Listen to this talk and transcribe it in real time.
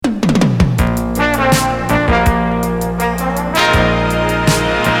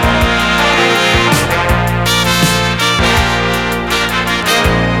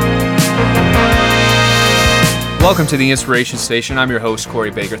Welcome to the Inspiration Station. I'm your host,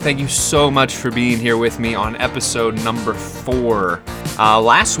 Corey Baker. Thank you so much for being here with me on episode number 4.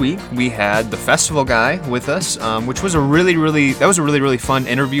 Last week, we had the festival guy with us, which was a really fun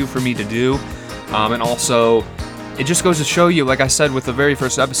interview for me to do. And also, it just goes to show you, like I said with the very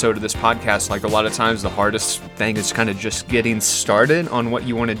first episode of this podcast, like a lot of times the hardest thing is kind of just getting started on what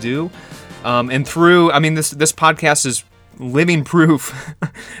you want to do. This podcast is living proof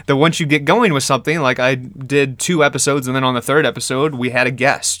that once you get going with something, like I did 2 episodes, and then on the 3rd episode, we had a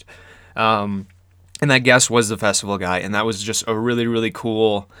guest. And that guest was the festival guy, and that was just a really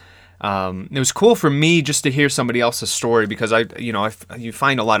cool. It was cool for me just to hear somebody else's story, because you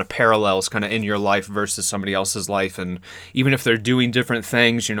find a lot of parallels kind of in your life versus somebody else's life, and even if they're doing different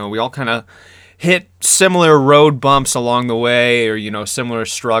things, we all kind of hit similar road bumps along the way, or similar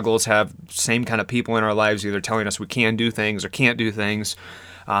struggles, have same kind of people in our lives either telling us we can do things or can't do things.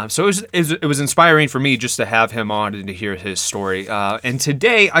 So it was inspiring for me just to have him on and to hear his story. And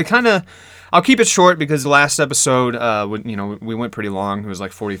today I'll keep it short, because the last episode, we went pretty long. It was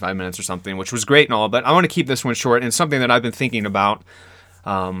like 45 minutes or something, which was great and all, but I want to keep this one short, and something that I've been thinking about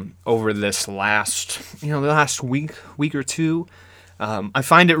over this the last week or two. I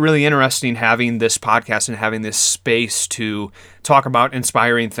find it really interesting having this podcast and having this space to talk about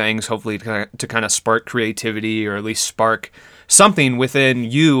inspiring things, hopefully to kind of spark creativity, or at least spark something within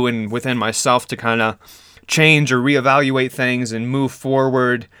you and within myself to kind of change or reevaluate things and move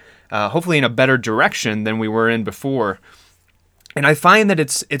forward, hopefully in a better direction than we were in before. And I find that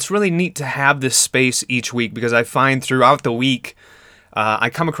it's really neat to have this space each week, because I find throughout the week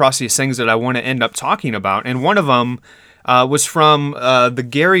I come across these things that I want to end up talking about. And one of them was from the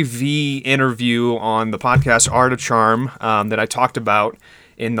Gary Vee interview on the podcast Art of Charm that I talked about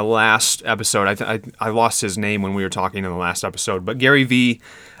in the last episode. I lost his name when we were talking in the last episode, but Gary Vee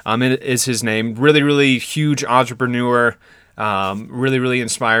is his name. Really huge entrepreneur, really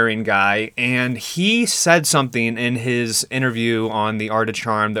inspiring guy. And he said something in his interview on the Art of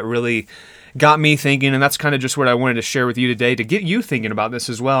Charm that really got me thinking, and that's kind of just what I wanted to share with you today to get you thinking about this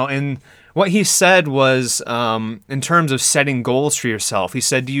as well. And what he said was, in terms of setting goals for yourself, he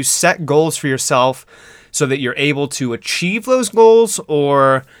said, do you set goals for yourself so that you're able to achieve those goals,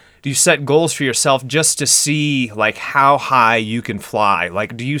 or do you set goals for yourself just to see like how high you can fly?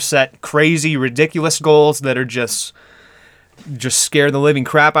 Like, do you set crazy, ridiculous goals that are just scare the living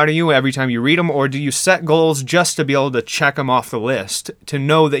crap out of you every time you read them, or do you set goals just to be able to check them off the list, to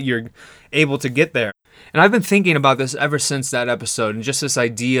know that you're able to get there? And I've been thinking about this ever since that episode, and just this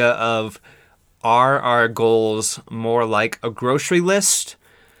idea of, are our goals more like a grocery list,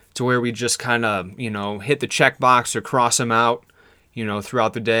 to where we just kind of, hit the checkbox or cross them out,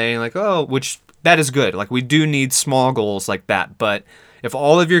 throughout the day, like, which that is good. Like, we do need small goals like that, but if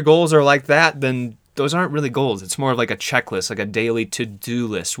all of your goals are like that, then those aren't really goals. It's more of like a checklist, like a daily to-do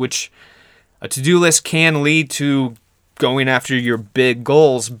list, which a to-do list can lead to going after your big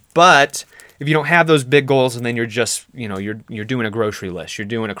goals, but if you don't have those big goals, and then you're just, you're doing a grocery list, you're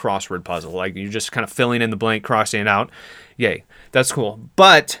doing a crossword puzzle, like you're just kind of filling in the blank, crossing it out, yay, that's cool.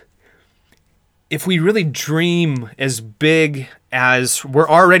 But if we really dream as big as we're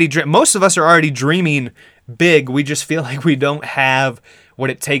already most of us are already dreaming big, we just feel like we don't have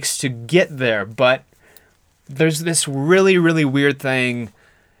what it takes to get there. But there's this really weird thing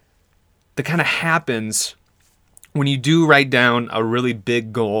that kind of happens when you do write down a really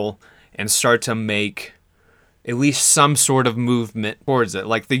big goal and start to make at least some sort of movement towards it.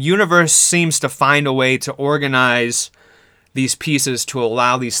 Like, the universe seems to find a way to organize these pieces to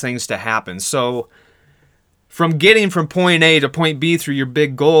allow these things to happen. So from getting from point A to point B through your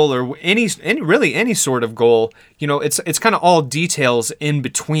big goal, or any sort of goal, it's kind of all details in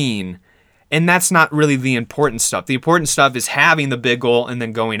between. And that's not really the important stuff. The important stuff is having the big goal and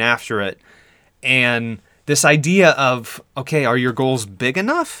then going after it. And this idea of, okay, are your goals big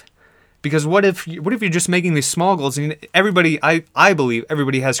enough? Because what if you're just making these small goals? And everybody, I believe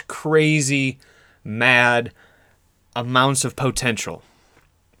everybody has crazy, mad amounts of potential.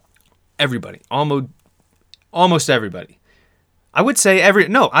 Everybody, almost everybody. I would say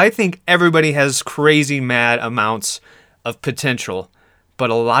I think everybody has crazy, mad amounts of potential,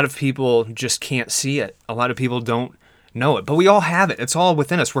 but a lot of people just can't see it. A lot of people don't know it, but we all have it. It's all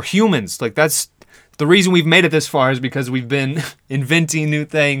within us. We're humans. Like, that's the reason we've made it this far, is because we've been inventing new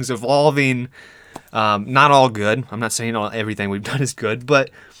things, evolving. Not all good. I'm not saying everything we've done is good, but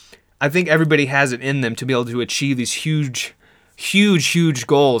I think everybody has it in them to be able to achieve these huge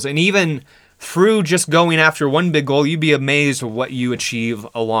goals. And even through just going after one big goal, you'd be amazed at what you achieve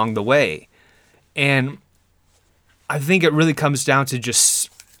along the way. And I think it really comes down to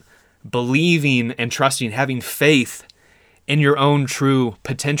just believing and trusting, having faith in your own true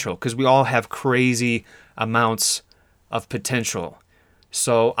potential, because we all have crazy amounts of potential.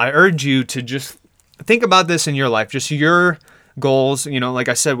 So I urge you to just think about this in your life, just your goals. Like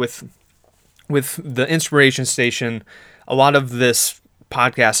I said, with the Inspiration Station, a lot of this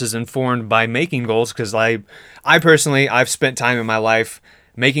podcast is informed by making goals, because I personally, I've spent time in my life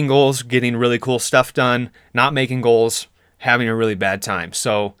making goals, getting really cool stuff done, not making goals, having a really bad time.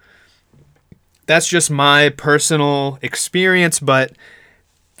 So that's just my personal experience, but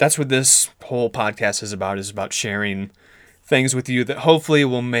that's what this whole podcast is about sharing things with you that hopefully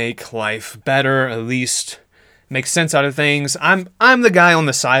will make life better, at least make sense out of things. I'm the guy on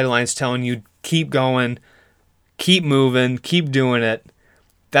the sidelines telling you, keep going, keep moving, keep doing it.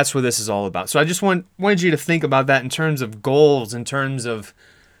 That's what this is all about. So I just wanted you to think about that in terms of goals, in terms of,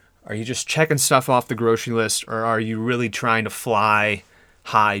 are you just checking stuff off the grocery list, or are you really trying to fly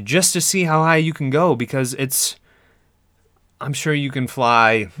high just to see how high you can go? Because I'm sure you can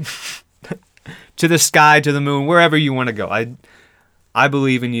fly to the sky, to the moon, wherever you want to go. I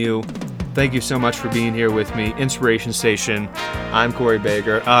believe in you. Thank you so much for being here with me. Inspiration Station. I'm Corey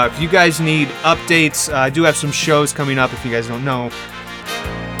Baker. If you guys need updates, I do have some shows coming up, if you guys don't know.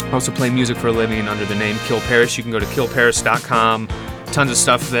 I also play music for a living under the name Kill Paris. You can go to killparis.com. Tons of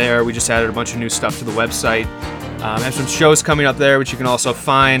stuff there. We just added a bunch of new stuff to the website. I have some shows coming up there, which you can also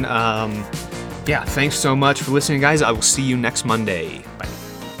find. Thanks so much for listening, guys. I will see you next Monday.